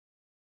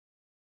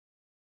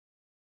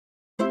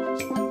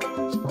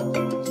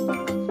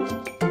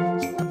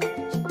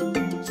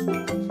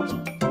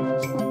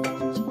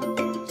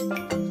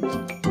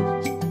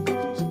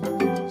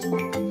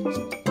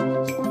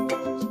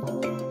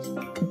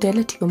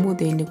Ndereti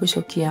ũmũthĩ nĩ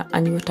gũcokia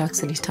annual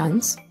tax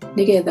returns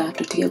nigetha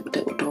tutige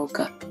gute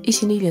Utonga.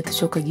 Ici nĩ iria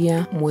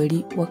tũcokagia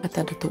mweri wa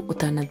gatandatũ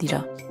ũtanathira.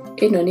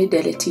 Ĩno nĩ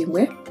ndereti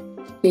imwe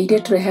ya iria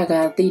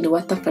tũrehaga thĩinĩ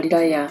wa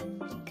tabarira ya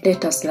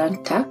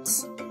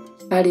Zizilantas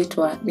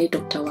arĩtwa nĩ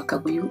Dr.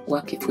 Wakaguyu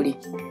wa Kiburi.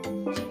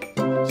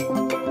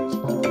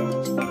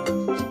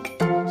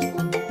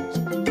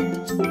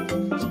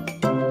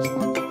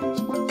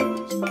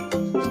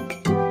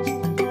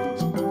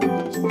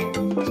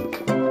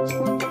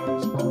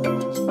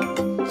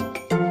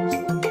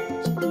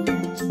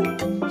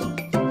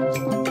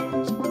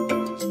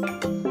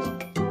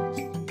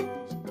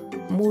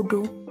 Mũndũ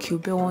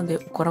kĩũmbe wothe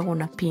ũkoragwo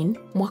na PIN.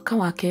 Mwaka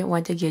wake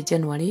wanjagia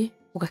January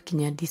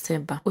ũgakinya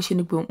December. Ũcio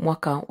nĩguo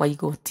mwaka wa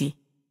igoti.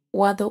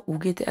 Watho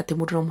ugĩte atĩ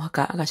mũndũ no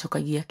mũhaka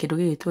agacokagia kĩndũ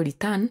gĩgĩtwo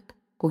return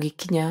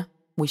gũgĩkinya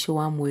mũico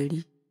wa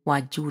mweri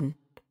wa June.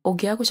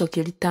 Ũngĩaga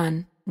gũcokia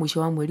return mũico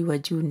wa mweri wa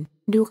June,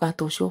 nĩ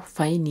ũgatocwo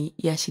faini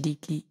ya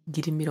ciringi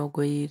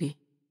 20,000.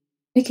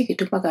 Nĩkĩ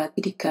gĩtũmaga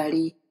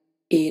thirikari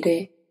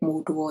ĩre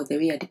mũndũ wothe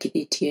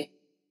wĩyandĩkithĩtie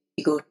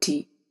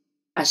igoti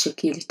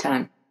acokie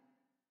return?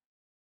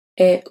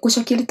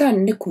 Gũcokia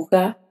return nĩ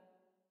kuga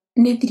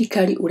nĩ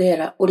thirikari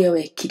ũrera ũrĩa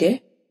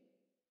wekire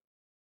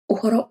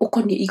ũhoro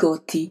ũkoniĩ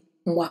igoti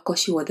mwaka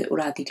ũcio wothe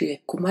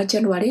ũrathirire kuma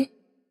January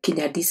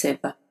kinya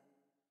December.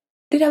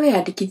 Rĩrĩa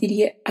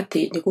weyandĩkithirie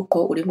atĩ nĩ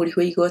gũkorwo ũrĩ mũrĩhi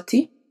wa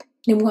igoti,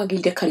 nĩ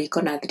mwagĩire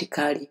karĩko na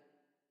thirikari.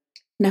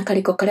 Na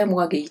karĩko karĩa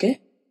mwagĩire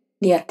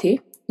nĩ atĩ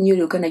nĩ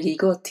ũrĩũnganagia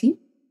igoti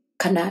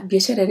kana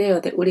biacara ĩrĩa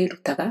yothe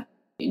ũrĩrutaga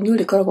nĩ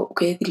ũrĩkoragwo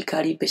ũkĩhe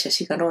thirikari mbeca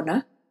cigana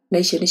ũna, na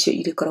icio nĩcio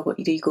irĩkoragwo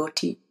irĩ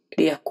igoti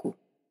rĩaku.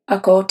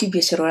 Akorwo ti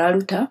biacara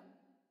ũraruta,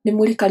 nĩ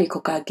mũrĩ karĩko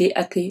kangĩ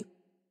atĩ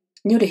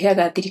nĩ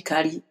ũrĩheaga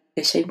thirikari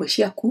mbeca imwe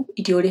ciaku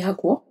iria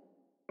ũrĩhagwo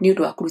nĩ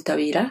ũndũ wa kũruta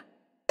wĩra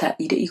ta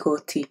irĩ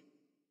igoti.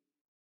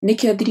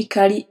 Nĩkĩo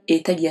thirikari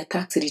ĩtagia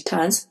tax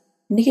returns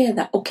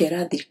nigetha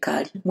ũkera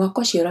thirikari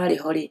mwaka ũcio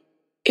ũrarĩho rĩ,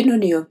 ĩno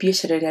nĩyo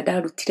biacara ĩrĩa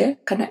ndarutire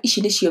kana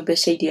ici nĩcio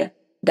mbeca iria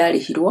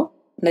ndarĩhirwo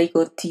na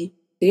igoti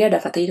rĩrĩa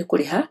ndabataire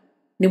kũrĩha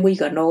nĩ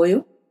mũigana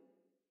ũyũ.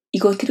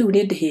 Igoti rĩu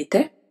nĩ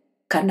ndĩhĩte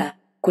kana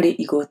kũrĩ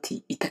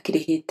igoti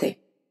itakĩrĩhĩte.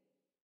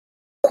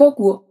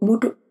 Koguo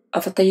mũndũ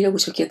abataire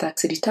gũcokia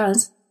tax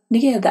returns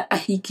nigetha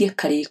ahingie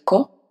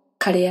karĩko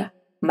karĩa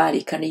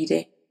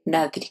marĩkanĩire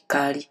na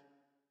thirikari.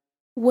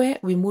 We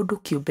wĩ mũndũ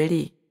kĩũmbe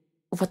rĩ,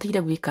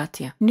 ũbataire gwĩka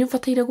atĩa? Nĩ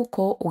ũbataire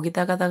gũkorwo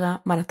ũgĩthagathaga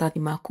maratathi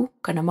maku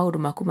kana maũndũ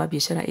maku ma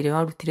biacara ĩrĩa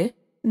warutire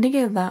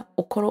nigetha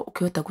ũkorwo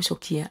ũkĩhota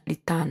gũcokia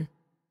return.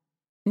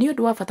 Nĩ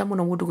ũndũ wa bata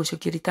mũno mũndũ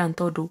gũcokia return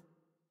tondũ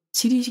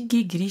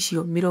ciringi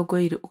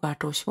 20,000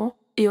 ũgatocwo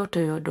ĩyo to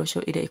yo ndoco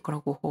ĩrĩa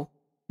ĩkoragwo ho.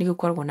 Nĩ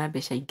gũkoragwo na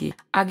mbeca ingĩ.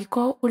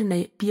 Angĩkorwo ũrĩ na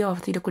mbia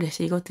wabataire kũrĩha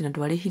cia igoti na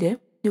ndwarĩhire,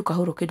 nĩ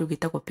ũkahũrwo kĩndũ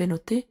gĩtagwo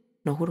penalty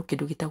na ũhũrwo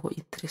kĩndũ gĩtagwo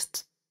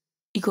interest.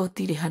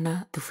 Igoti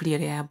rĩhana thuburia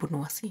ĩrĩa ya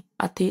mbunuasi.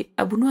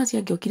 Atĩ mbunuasi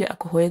angĩokire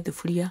akũhoe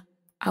thuburia,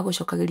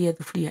 agũcokagĩria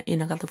thuburia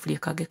ĩna gathuburia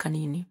kangĩ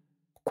kanini.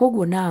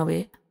 Koguo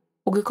nawe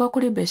ũngĩkorwo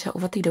kũrĩ mbeca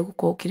ũbataire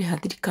gũkorwo ũkĩrĩha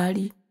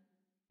thirikari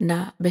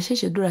na mbeca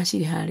icio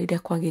ndũracirĩha rĩrĩa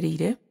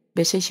kwagĩrĩire,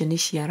 mbeca icio nĩ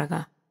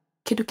ciaraga.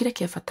 Kĩndũ kĩrĩa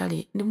kĩa bata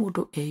rĩ, nĩ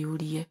mũndũ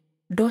eyũrie,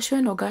 ndoco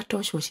ĩno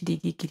ngatocwo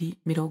ciringi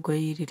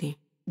 20,000 rĩ,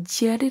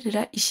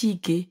 njiarĩrĩra ici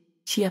ingĩ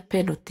cia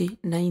penalty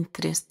na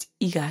interest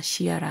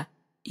igaciara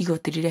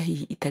igoti rĩrĩa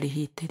hihi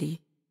itarĩhĩte rĩ,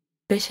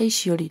 mbeca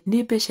icio rĩ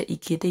nĩ mbeca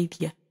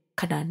ingĩndeithia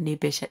kana nĩ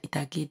mbeca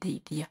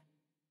itangĩndeithia.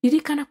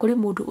 Ririkana kũrĩ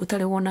mũndũ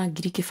ũtarĩ wona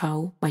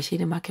 1,000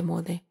 maica-inĩ make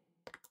mothe.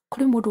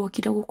 Kũrĩ mũndũ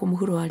wokire gũkũ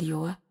mũhuro wa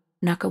riũa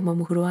na akauma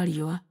mũhuro wa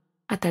riũa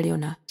atarĩ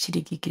ona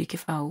ciringi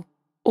 1,000.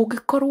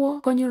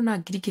 Ũngĩkorwo konyero na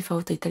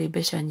 1,000 ta itarĩ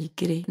mbeca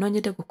nyingĩ rĩ, no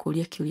nyende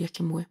gũkũria kĩũria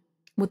kĩmwe.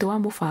 Mũtĩ wa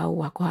mũbaũ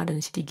wa kũhanda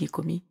nĩ ciringi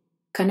 10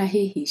 kana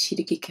hihi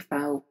ciringi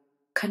 1,000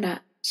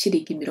 kana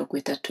ciringi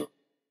 30.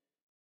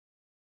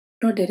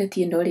 No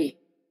ndereti ĩno rĩ,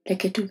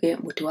 reke tuge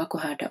mũtĩ wa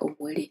kũhanda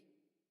ũmwe rĩ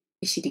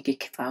nĩ ciringi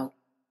 1,000.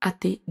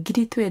 Atĩ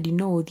 2020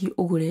 no ũthiĩ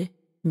ũgũre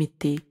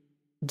mĩtĩ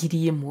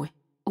 1,000.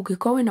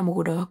 Ũngĩkorwo wĩna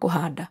mũgũnda wa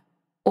kũhanda,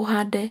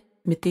 ũhande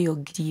mĩtĩ ĩyo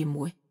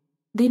 1,000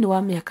 thĩinĩ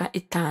wa mĩaka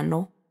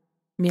 5,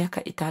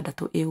 mĩaka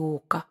 6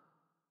 ĩgũka.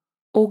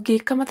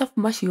 Ũngĩka mathabu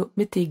macio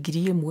mĩtĩ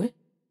 1,000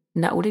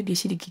 na ũrĩndie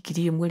ciringi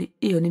 1,000 rĩ,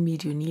 ĩyo nĩ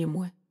mirioni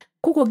 1.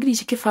 Koguo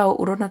 1,000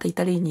 ũrona ta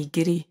itarĩ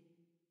nyingĩ rĩ,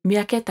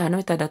 mĩaka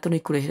 5-6 no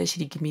ikũrehere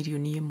ciringi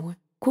mirioni 1.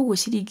 Koguo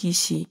ciringi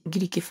ici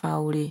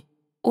 1,000 rĩ,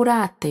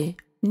 ũrate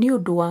nĩ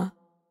ũndũ wa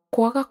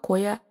kwaga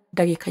kuoya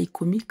ndagĩka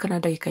 10 kana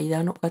ndagĩka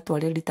 5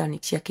 ũgatwarĩra return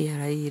cia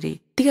KRA rĩ,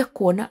 tiga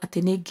kuona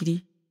atĩ nĩ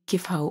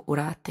 1,000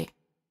 ũrate,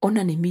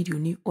 ona nĩ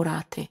mirioni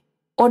ũrate.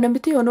 Ona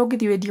mĩtĩ ĩyo no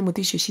ũngĩthiĩ wendie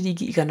mũtĩ icio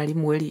ciringi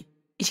 100 rĩ,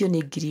 icio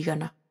nĩ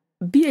 100,000.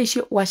 Mbia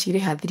icio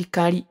wacirĩha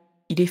thirikari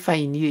irĩ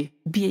faini rĩ,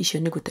 mbia icio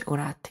nĩ gũte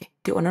ũrate.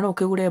 Ti ona no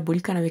ũkĩgũre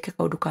mbũri kana wĩke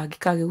kaũndũ kangĩ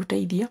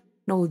kagĩgũteithia,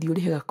 no ũthiĩ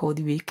ũrĩhe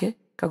gakothi wĩke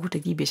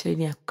gagũteithie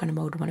biacara-inĩ yaku kana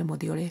maũndũ marĩa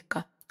mothe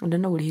ũreka. Ona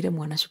no ũrĩhĩre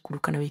mwana cukuru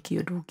kana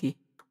wĩke ũndũ ũngĩ.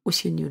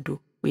 Ũcio nĩ ũndũ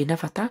wĩna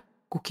bata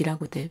gũkĩra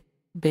gũte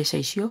mbeca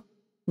icio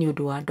nĩ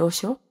ũndũ wa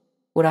ndoco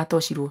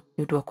ũratocirwo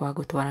nĩ ũndũ wa kwaga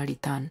gũtwara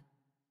return.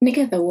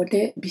 Nĩgetha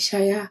wone mbica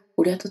ya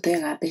ũrĩa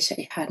tũteaga mbeca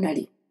ĩhana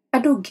rĩ,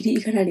 andũ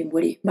 100,000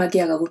 rĩ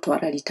mangĩaga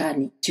gũtwara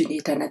return June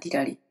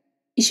ĩtanathira rĩ,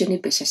 icio nĩ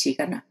mbeca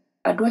cigana?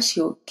 Andũ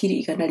acio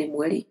 100,000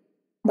 rĩ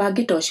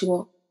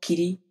mangĩtocwo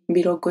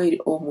 20,000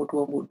 o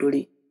mũndũ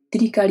rĩ,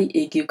 thirikari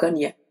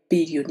ĩngĩũngania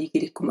birioni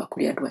 2 kuma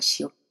kũrĩ andũ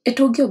acio.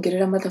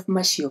 Tũngĩongerera mathabu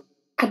macio,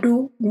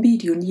 andũ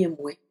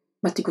 1,000,000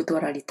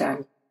 matigũtwara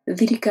return.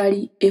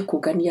 Thirikari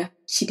ĩkũngania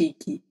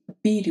ciringi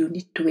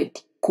birioni 20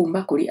 kuma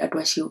kũrĩ andũ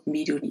acio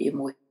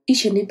 1,000,000.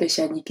 Icio nĩ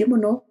mbeca nyingĩ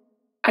mũno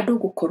andũ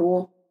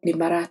gũkorwo nĩ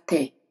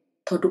marate,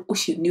 tondũ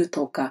ũcio nĩ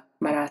ũtonga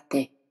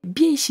marate.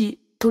 Mbia ici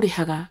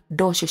tũrĩhaga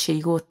ndoco cia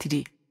igoti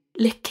rĩ,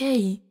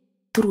 rekei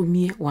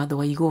tũrũmie watho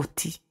wa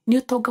igoti. Nĩ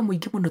ũtonga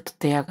mũingĩ mũno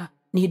tũteaga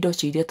nĩ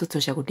ndoco iria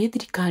tũtocagwo nĩ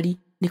thirikari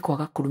nĩ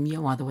kwaga kũrũmia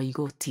watho wa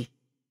igoti.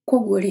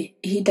 Koguo rĩ,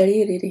 ihinda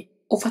rĩrĩ rĩ,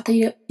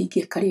 ũbataire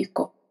hingie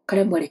karĩko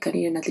karĩa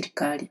mwarĩkanĩire na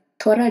thirikari.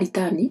 Twara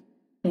return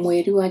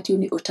mweri wa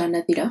June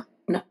ũtanathira,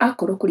 na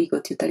akorwo kũrĩ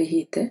igoti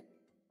ũtarĩhĩte,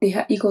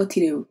 rĩha igoti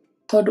rĩu,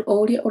 tondũ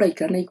o ũrĩa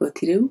ũraikara na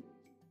igoti rĩu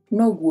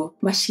noguo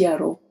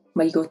maciaro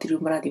ma igoti rĩu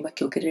marathiĩ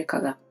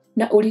makĩongererekaga.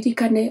 Na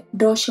ũririkane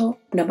ndoco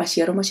na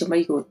maciaro macio ma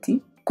igoti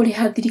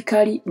kũrĩha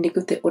thirikari nĩ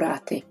gũte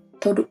ũrate,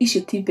 tondũ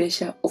icio ti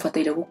mbeca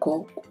ũbataire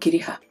gũkorwo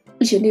ũkĩrĩha.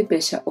 Icio nĩ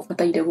mbeca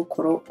ũbataire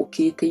gũkorwo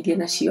ũkĩteithia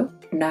nacio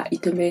na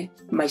itũme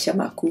maica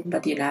maku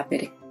mathiĩ na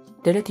mbere.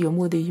 Ndereti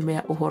ũmũthĩ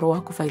yumĩa ũhoro wa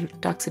kũfile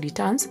tax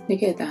returns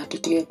nĩgetha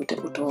tũtige gũte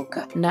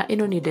ũtonga. Na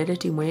ĩno nĩ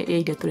ndereti imwe ya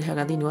iria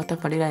tũrehaga thĩinĩ wa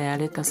Tabarira ya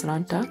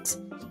Zizilantas.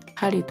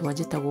 Harĩ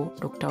twanjĩtagwo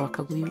Dr.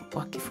 Wakaguyu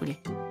wa Kiburi.